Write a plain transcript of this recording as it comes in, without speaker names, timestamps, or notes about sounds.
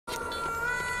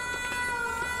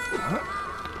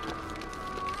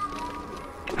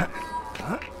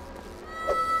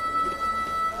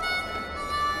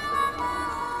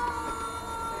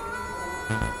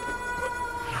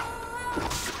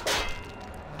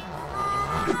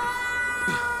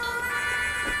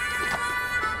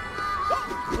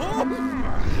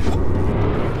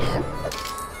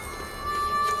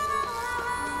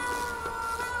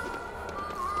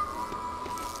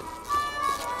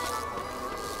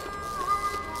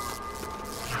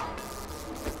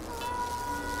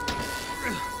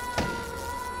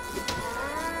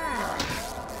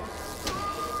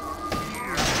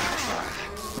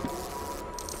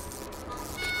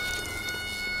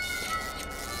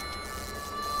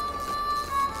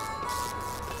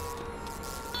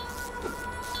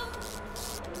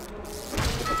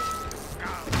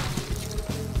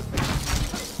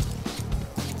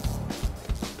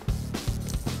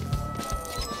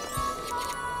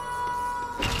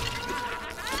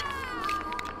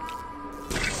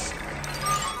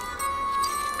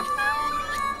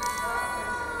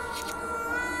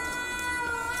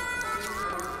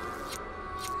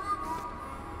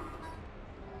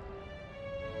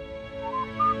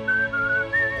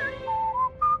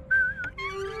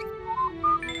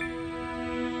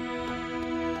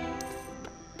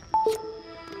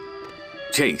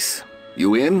Chase,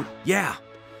 you in? Yeah.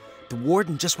 The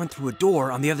warden just went through a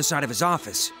door on the other side of his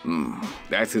office.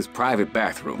 That's his private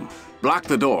bathroom. Block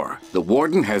the door. The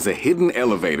warden has a hidden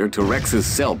elevator to Rex's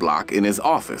cell block in his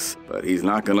office, but he's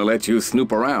not gonna let you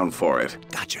snoop around for it.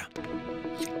 Gotcha.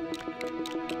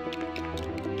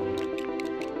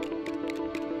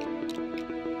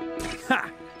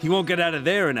 Ha! You won't get out of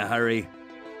there in a hurry.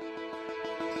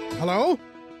 Hello?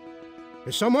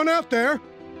 Is someone out there?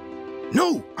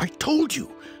 No, I told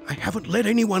you. I haven't let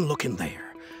anyone look in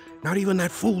there. Not even that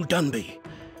fool Dunby.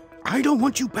 I don't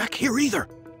want you back here either.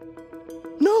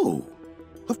 No.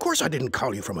 Of course I didn't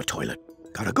call you from a toilet.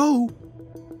 Gotta go.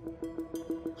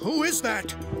 Who is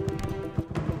that?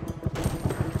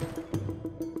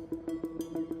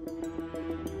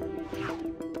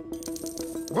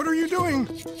 What are you doing?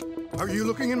 Are you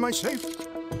looking in my safe?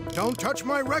 Don't touch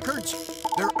my records.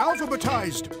 They're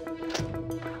alphabetized.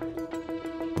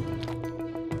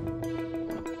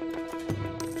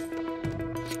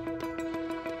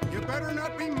 You better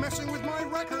not be messing with my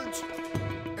records.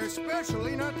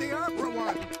 Especially not the opera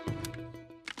one.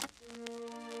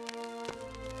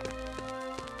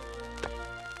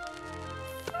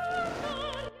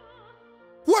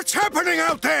 What's happening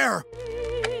out there?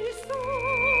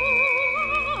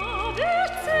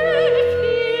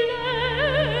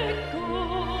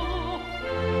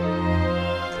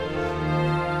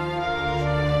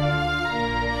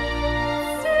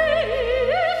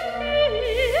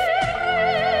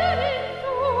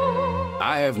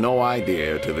 I have no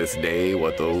idea to this day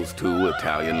what those two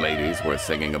Italian ladies were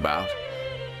singing about.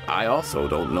 I also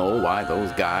don't know why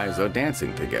those guys are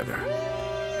dancing together.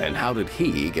 And how did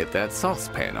he get that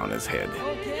saucepan on his head?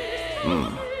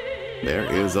 There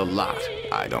is a lot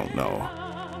I don't know.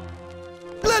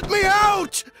 Let me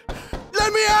out!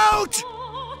 Let me out!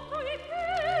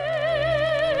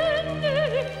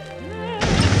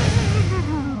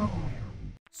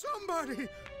 Somebody,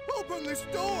 open this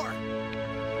door!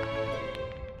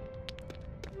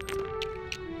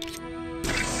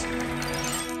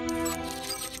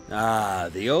 Ah,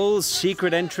 the old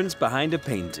secret entrance behind a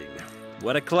painting.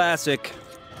 What a classic.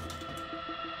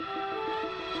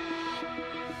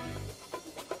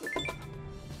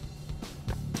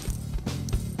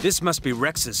 This must be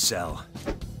Rex's cell.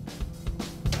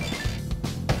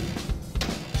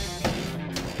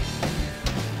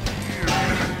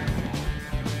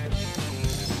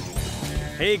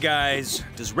 Hey guys,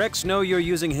 does Rex know you're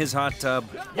using his hot tub?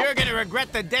 You're gonna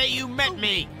regret the day you met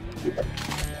me!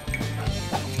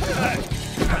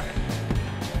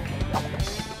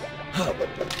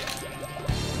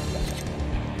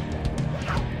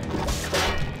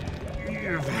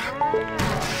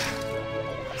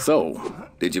 So,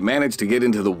 did you manage to get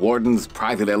into the warden's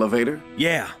private elevator?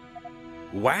 Yeah.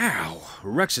 Wow,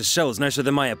 Rex's cell is nicer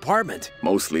than my apartment.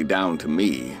 Mostly down to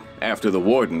me, after the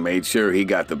warden made sure he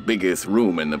got the biggest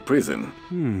room in the prison.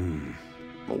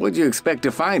 What'd you expect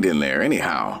to find in there,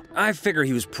 anyhow? I figure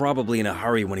he was probably in a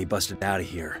hurry when he busted out of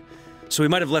here. So he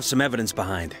might have left some evidence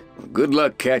behind. Good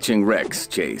luck catching Rex,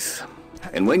 Chase.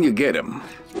 And when you get him,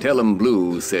 tell him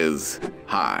Blue says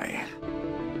hi.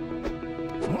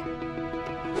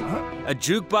 A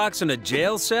jukebox in a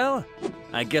jail cell?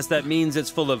 I guess that means it's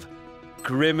full of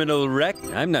criminal Rex.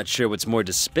 I'm not sure what's more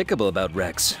despicable about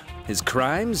Rex. His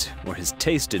crimes or his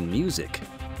taste in music.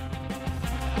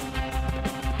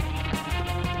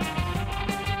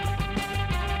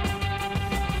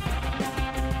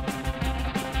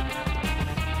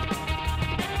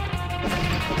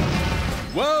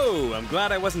 Whoa, I'm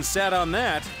glad I wasn't sat on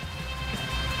that.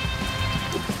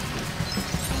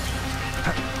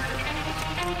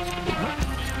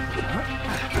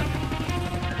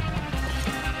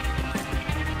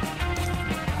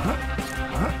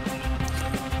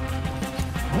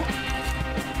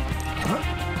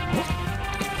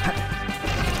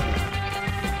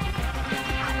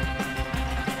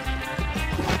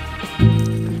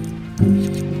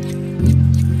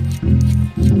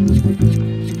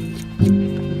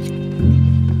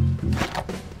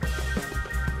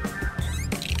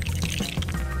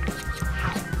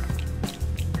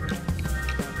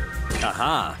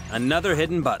 Aha, another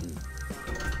hidden button.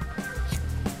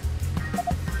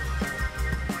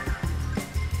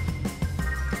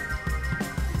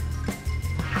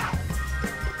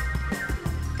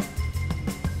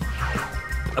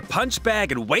 A punch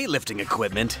bag and weightlifting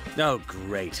equipment? Oh,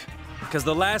 great. Because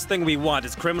the last thing we want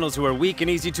is criminals who are weak and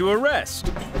easy to arrest.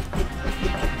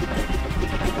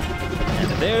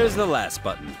 And there's the last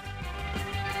button.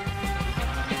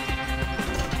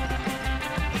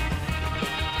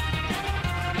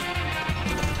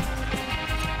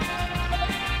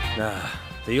 Ah,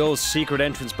 the old secret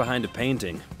entrance behind a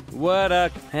painting. What a...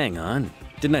 Hang on.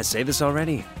 Didn't I say this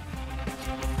already?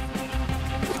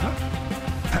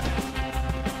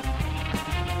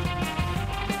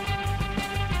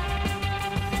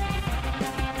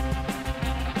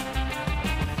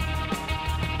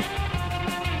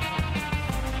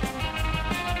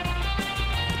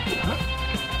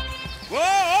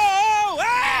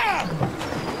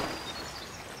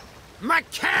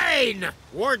 McCain!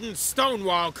 Warden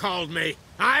Stonewall called me.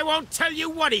 I won't tell you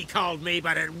what he called me,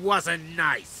 but it wasn't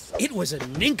nice. It was a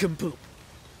nincompoop.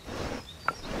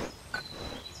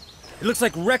 It looks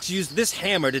like Rex used this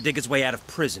hammer to dig his way out of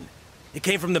prison. It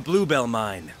came from the Bluebell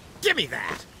mine. Give me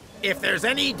that. If there's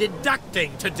any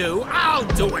deducting to do, I'll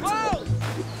do it. Whoa!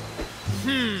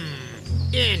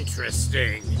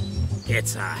 Interesting.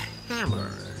 It's a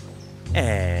hammer.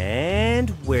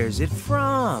 And where's it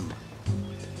from?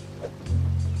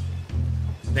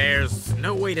 There's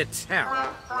no way to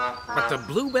tell. But the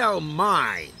Bluebell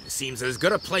Mine seems as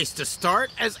good a place to start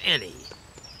as any.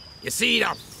 You see,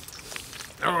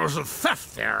 there was a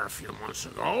theft there a few months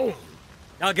ago.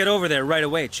 I'll get over there right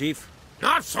away, Chief.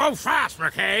 Not so fast,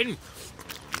 McCain.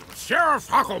 Sheriff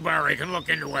Huckleberry can look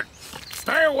into it.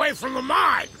 Stay away from the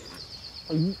mine.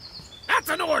 That's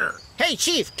an order. Hey,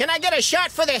 Chief, can I get a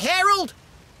shot for the Herald?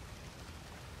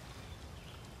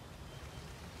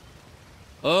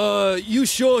 You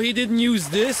sure he didn't use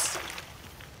this?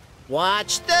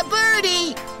 Watch the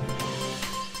birdie!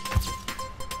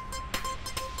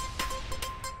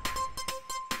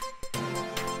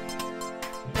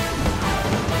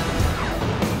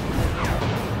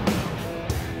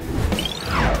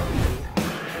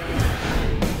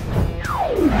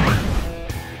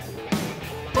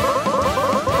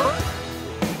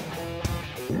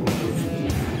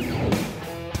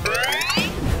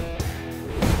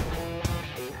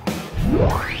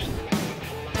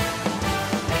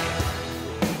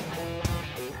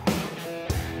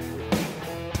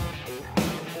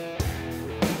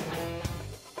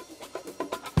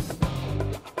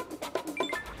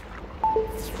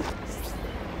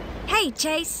 Hey,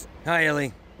 Chase. Hi,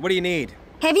 Ellie. What do you need?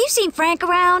 Have you seen Frank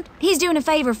around? He's doing a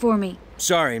favor for me.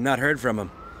 Sorry, not heard from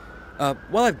him.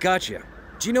 While I've got you,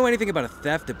 do you know anything about a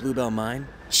theft at Bluebell Mine?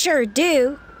 Sure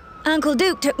do. Uncle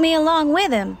Duke took me along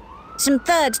with him. Some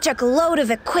thugs took a load of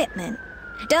equipment.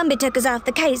 Dumby took us off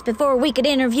the case before we could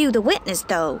interview the witness,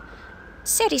 though.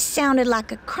 Said he sounded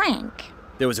like a crank.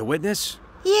 There was a witness?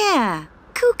 Yeah,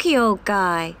 kooky old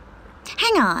guy.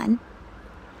 Hang on.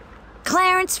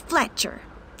 Clarence Fletcher.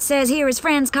 Says here his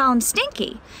friends call him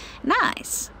Stinky.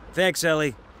 Nice. Thanks,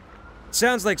 Ellie.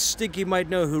 Sounds like Stinky might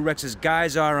know who Rex's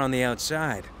guys are on the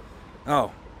outside.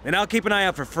 Oh, and I'll keep an eye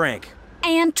out for Frank.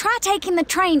 And try taking the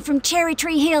train from Cherry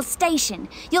Tree Hill Station.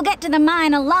 You'll get to the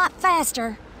mine a lot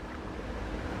faster.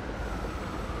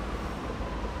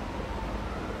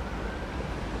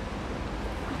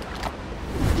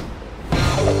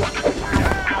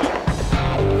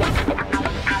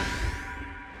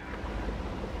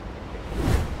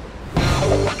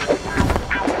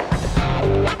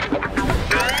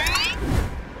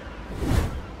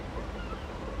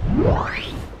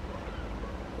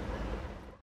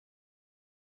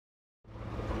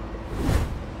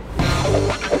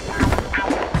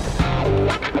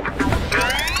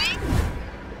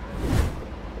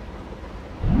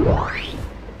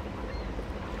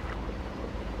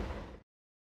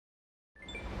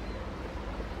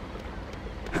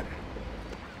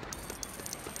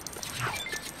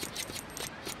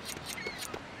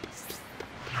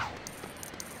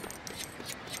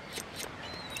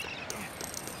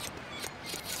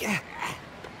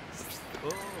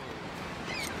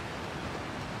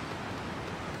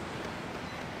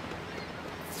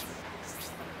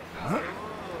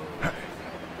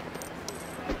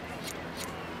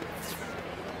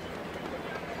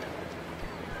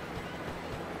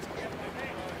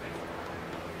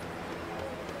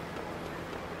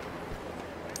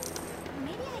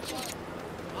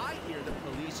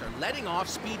 Are letting off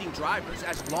speeding drivers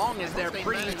as long as they're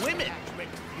pretty women. I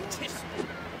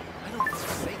don't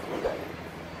think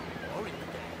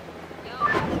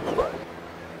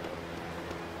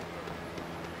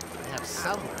I have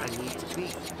somewhere I need to be.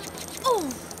 Oh!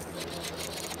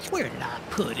 Where did I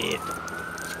put it?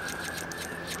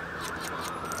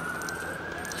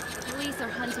 Police are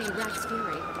hunting Rex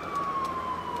Fury.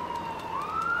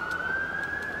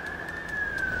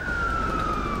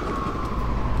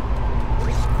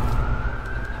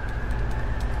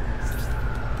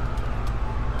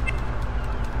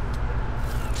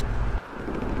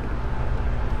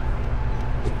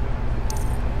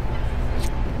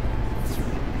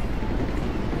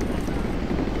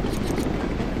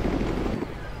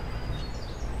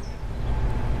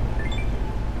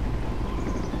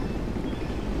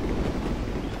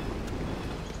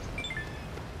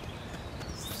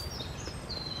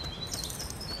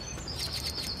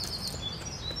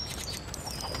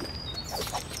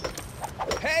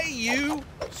 you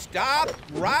stop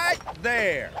right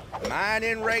there.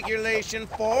 Mining Regulation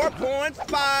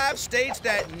 4.5 states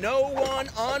that no one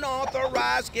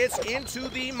unauthorized gets into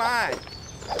the mine.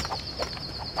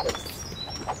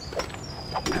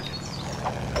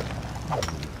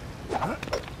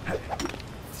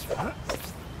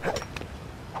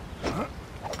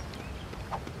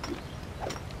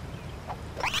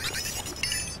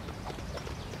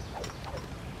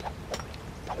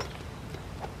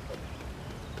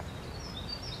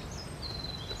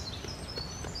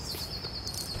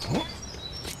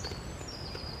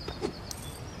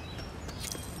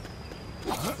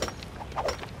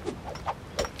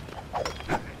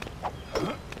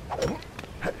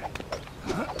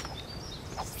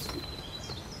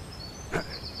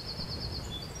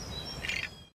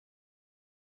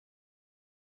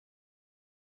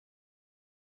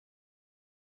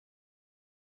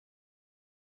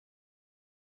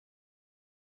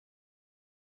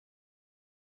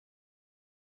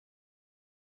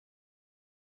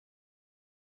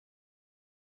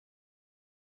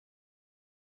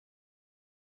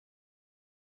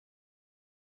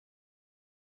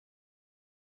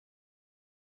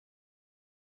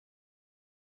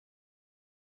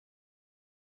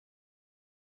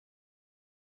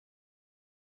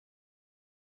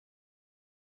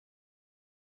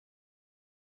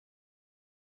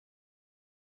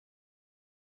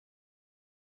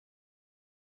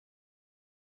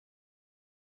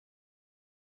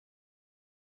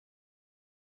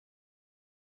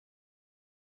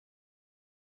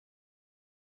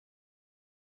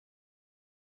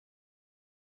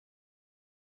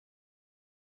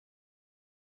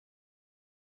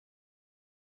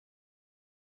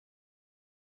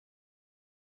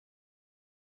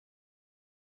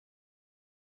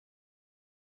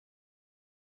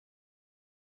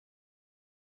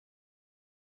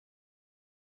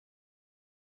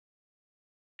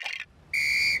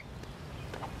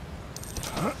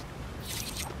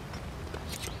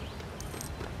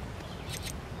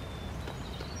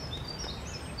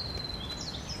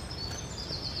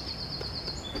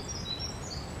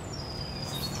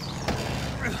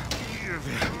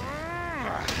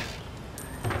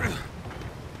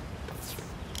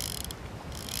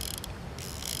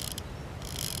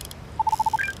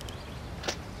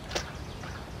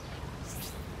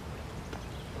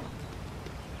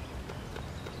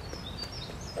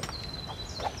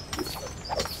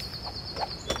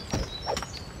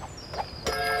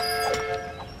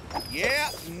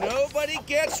 Nobody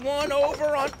gets one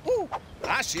over on... Ooh,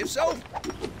 our shift's over.